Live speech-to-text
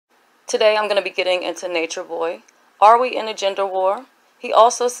Today I'm going to be getting into Nature Boy. Are we in a gender war? He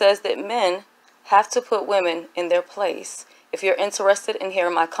also says that men have to put women in their place. If you're interested in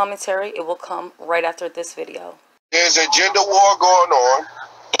hearing my commentary, it will come right after this video. There's a gender war going on,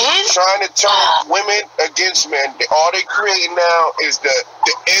 trying to turn women against men. All they creating now is the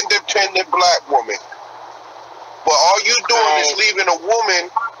independent black woman. But all you doing is leaving a woman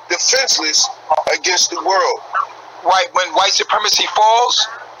defenseless against the world. Right, when white supremacy falls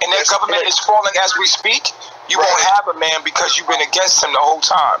and their government is falling as we speak, you won't have a man because you've been against him the whole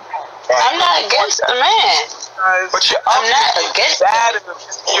time. I'm not against the man. But you're I'm not against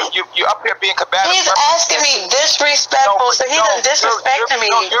him. You're up here being combative. He's asking me disrespectful, so he's disrespecting me.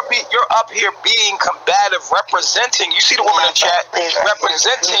 You're up here being combative, representing. You see the woman in chat,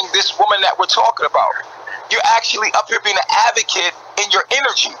 representing this woman that we're talking about. You're actually up here being an advocate in your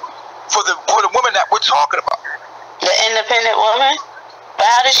energy for the woman that we're talking about. The independent woman? But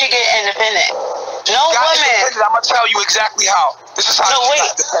how did she get independent? No woman. I'm going to tell you exactly how. This is how she got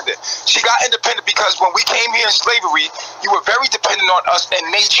independent. She got independent because when we came here in slavery, you were very dependent on us in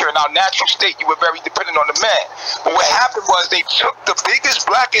nature. In our natural state, you were very dependent on the man. But what happened was they took the biggest,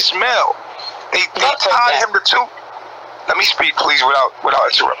 blackest male. They tied him to two. Let me speak, please, without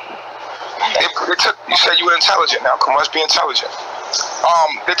interrupting. They took. You said you were intelligent now. Come on, let's be intelligent.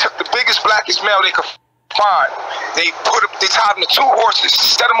 They took the biggest, blackest male they could find. They tied him to two horses,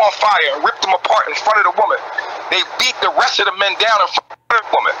 set them on fire, and ripped them apart in front of the woman. They beat the rest of the men down in front of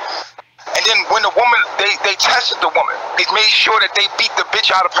the woman. And then when the woman, they tested the woman. They made sure that they beat the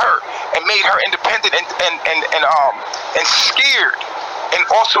bitch out of her and made her independent and scared and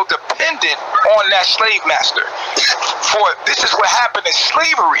also dependent on that slave master. For this is what happened in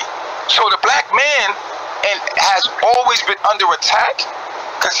slavery. So the black man has always been under attack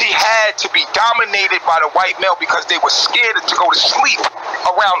because he had to be dominated by the white male because they were scared to go to sleep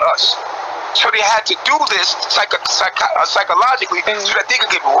around us. So they had to do this psychologically so that they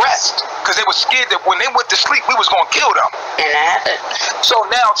could get rest because they were scared that when they went to sleep, we was going to kill them. So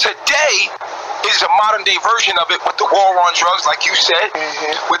now today is a modern day version of it with the war on drugs, like you said,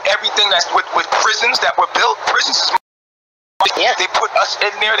 with everything that's with prisons that were built. Prisons is they put us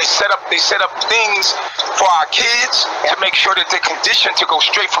in there. They set up things for our kids to make sure that they're conditioned to go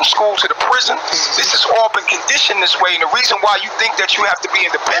straight from school to the prison. This has all been conditioned this way, and the reason why you think that you have to be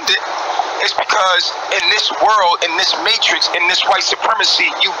independent is because in this world, in this matrix, in this white supremacy,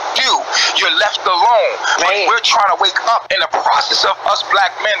 you're left alone. But we're trying to wake up in the process of us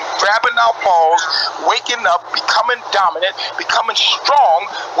black men grabbing our balls, waking up, becoming dominant, becoming strong.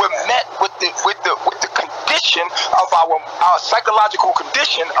 We're met with the condition of our psychological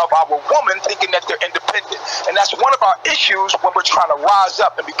condition of our woman thinking that they're independent, and that's one of our issues when we're trying to rise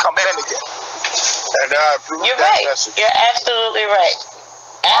up and become men again. And I approve You're that right. message. You're absolutely right.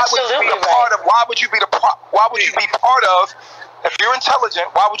 Absolutely right. Why would you be part of? If you're intelligent,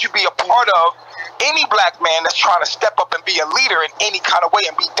 why would you be a part of any black man that's trying to step up and be a leader in any kind of way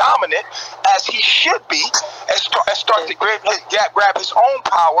and be dominant as he should be and start to grab his own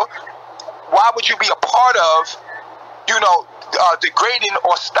power? Why would you be a part of, degrading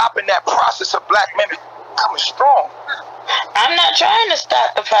or stopping that process of black men becoming strong? I'm not trying to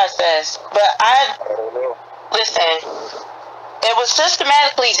stop the process, but listen, it was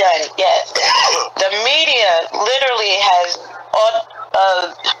systematically done, yes. The media literally has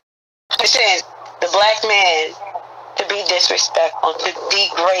sent the black man to be disrespectful, to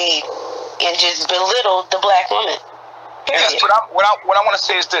degrade, and just belittle the black woman. Period. Yes, but what I want to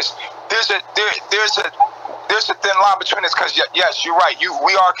say is this: there's a thin line between this, because yes, you're right.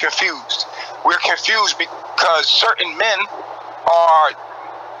 We are confused. We're confused because certain men are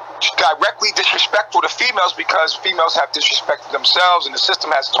directly disrespectful to females because females have disrespected themselves, and the system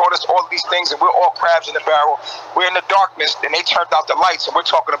has taught us all of these things, and we're all crabs in the barrel. We're in the darkness, and they turned out the lights, and we're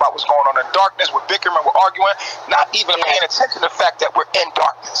talking about what's going on in darkness. We're bickering, we're arguing, not even paying attention to the fact that we're in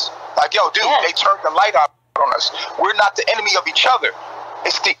darkness. Like, yo, dude, they turned the light out on us. We're not the enemy of each other.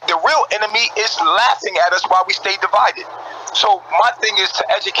 It's the real enemy is laughing at us while we stay divided. So my thing is to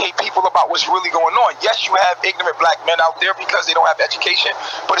educate people about what's really going on. Yes, you have ignorant black men out there because they don't have education,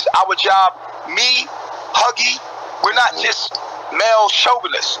 but it's our job, me, Huggy, we're not just male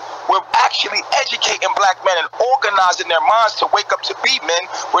chauvinists. We're actually educating black men and organizing their minds to wake up to be men.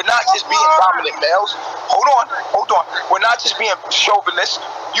 We're not just being dominant males. Hold on. We're not just being chauvinists.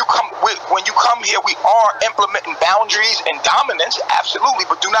 When you come here, we are implementing boundaries and dominance, absolutely,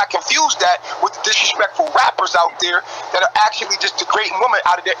 but do not confuse that with disrespectful rappers out there that are actually just degrading women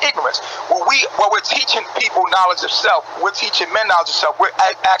out of their ignorance. While we're teaching people knowledge of self, we're teaching men knowledge of self. We're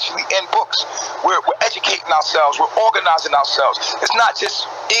actually in books. We're educating ourselves. We're organizing ourselves. It's not just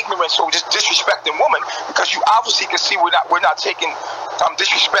ignorance or just disrespecting women, because you obviously can see we're not taking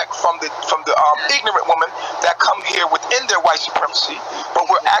disrespect from the ignorant women that come here within their white supremacy, but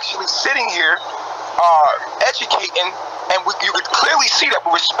we're actually sitting here educating, and you could clearly see that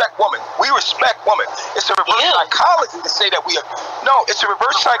we respect women. We respect women. It's a reverse psychology to say that we are. No, it's a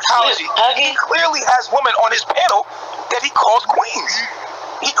reverse psychology. He clearly has women on his panel that he calls queens.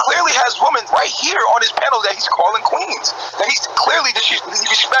 He clearly has women right here on his panel that he's calling queens. That he's clearly he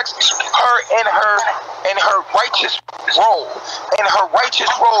respects her in her righteous role. In her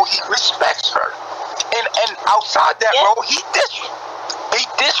righteous role, he respects her. And outside that role, he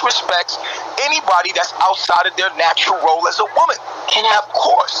disrespects anybody that's outside of their natural role as a woman. Of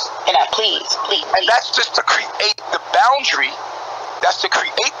course. Please. And that's just to create the boundary. That's to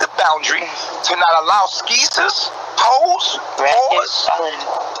create the boundary to not allow skeezers, hoes, whores,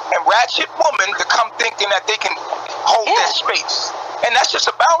 and ratchet women to come thinking that they can hold their space. And that's just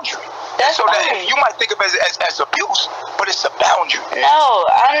a boundary. So that you might think of it as abuse, but it's a boundary. No,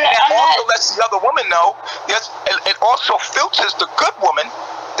 and it also lets the other woman know. It also filters the good woman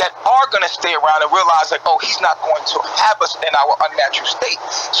that are going to stay around and realize like, oh, he's not going to have us in our unnatural state.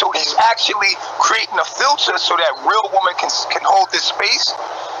 So he's actually creating a filter so that real woman can hold this space.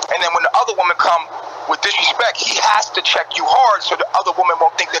 And then when the other woman come with disrespect, he has to check you hard so the other woman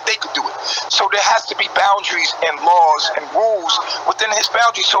won't think that they could do it. So there has to be boundaries and laws and rules within his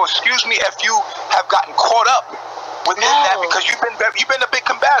boundaries. So excuse me if you have gotten caught up within that, because you've been a bit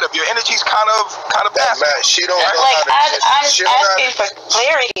combative. Your energy's kind of massive. Man, she don't know like how to. I'm asking for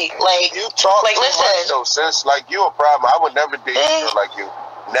clarity. Like you talk like too listen. much though, sis. Like you a problem. I would never date a girl like you.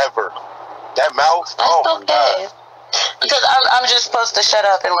 Never. That mouth. Oh my God. Because I'm just supposed to shut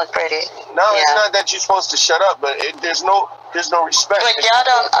up and look pretty. No, it's not that you're supposed to shut up, but there's no respect. But y'all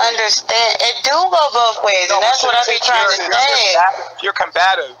don't understand. It do go both ways, and that's what I be trying to say. You're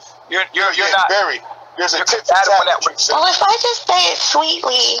combative. You're not very. There's a tip when that works. Well, if I just say it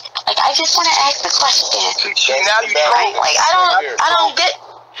sweetly, like I just want to ask the question. Now you troll. Like I don't get.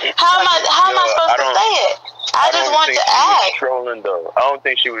 How am I supposed to say it? I just want to ask. Trolling though. I don't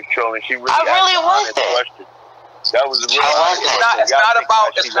think she was trolling. She really. I really wasn't. That was it's not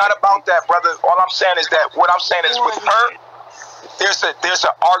about that, brother. All I'm saying is that what I'm saying is with her, there's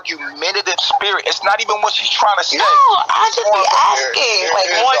an argumentative spirit. It's not even what she's trying to say. No, I just be asking, like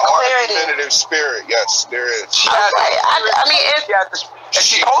more clarity. Argumentative spirit, yes, there is. I mean, if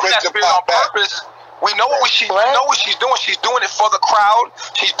she's holding that spirit on purpose. We know what she's doing. She's doing it for the crowd.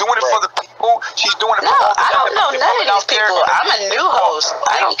 She's doing it for the people. She's doing it for all the I don't know none of these people. I'm a new host.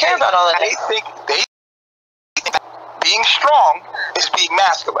 I don't care about all of that. They think being strong is being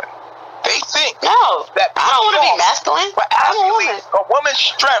masculine. They think that I don't want to be masculine. But actually, a woman's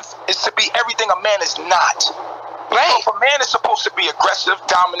strength is to be everything a man is not. Right. So if a man is supposed to be aggressive,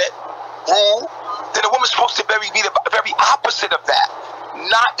 dominant, rule, then a woman's supposed to be the very opposite of that.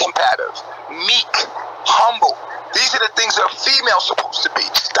 Not combative, meek, humble. These are the things that a female's supposed to be.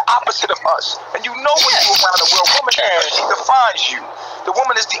 The opposite of us. And you know when you're around a real woman, she defines you. The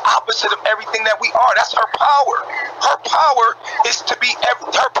woman is the opposite of everything that we are. That's her power. Her power is to be,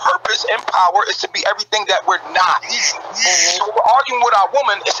 her purpose and power is to be everything that we're not. So we're arguing with our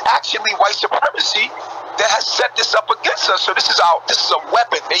woman. It's actually white supremacy that has set this up against us. So this is a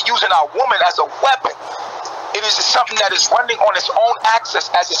weapon. They're using our woman as a weapon. It is something that is running on its own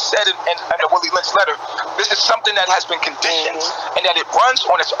axis, as it said in the Willie Lynch letter. This is something that has been conditioned, and that it runs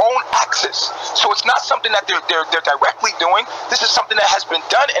on its own axis. So it's not something that they're directly doing. This is something that has been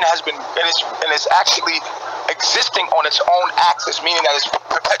done and is actually existing on its own axis, meaning that it's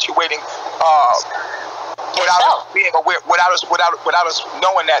perpetuating without us being aware, without us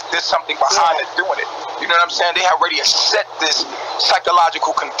knowing that there's something behind it doing it. You know what I'm saying? They have already set this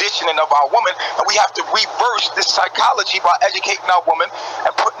psychological conditioning of our woman, and we have to reverse this psychology by educating our women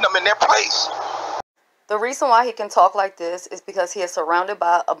and putting them in their place. The reason why he can talk like this is because he is surrounded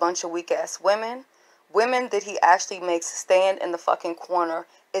by a bunch of weak-ass women that he actually makes stand in the fucking corner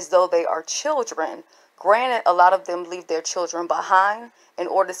as though they are children. Granted, a lot of them leave their children behind in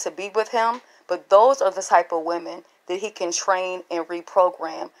order to be with him, but those are the type of women that he can train and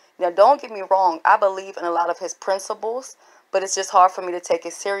reprogram. Now, don't get me wrong. I believe in a lot of his principles, but it's just hard for me to take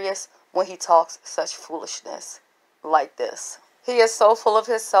it serious when he talks such foolishness like this. He is so full of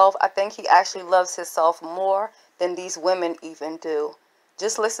himself. I think he actually loves himself more than these women even do.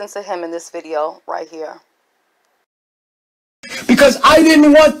 Just listen to him in this video right here. Because I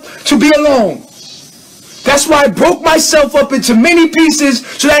didn't want to be alone. That's why I broke myself up into many pieces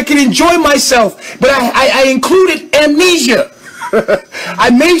so that I could enjoy myself. But I included amnesia. I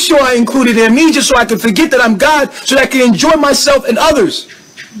made sure I included amnesia so I could forget that I'm God, so that I can enjoy myself and others.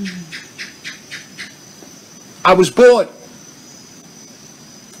 I was bored.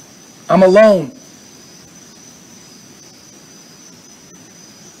 I'm alone.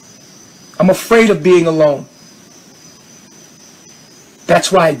 I'm afraid of being alone.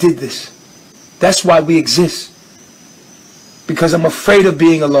 That's why I did this. That's why we exist. Because I'm afraid of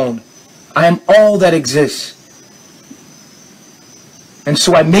being alone. I am all that exists. And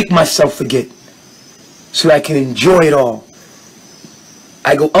so I make myself forget. So that I can enjoy it all.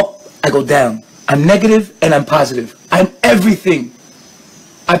 I go up, I go down. I'm negative and I'm positive. I'm everything.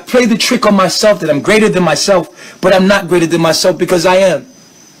 I play the trick on myself that I'm greater than myself, but I'm not greater than myself because I am.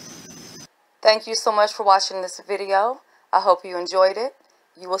 Thank you so much for watching this video. I hope you enjoyed it.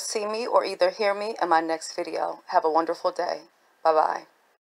 You will see me or either hear me in my next video. Have a wonderful day. Bye-bye.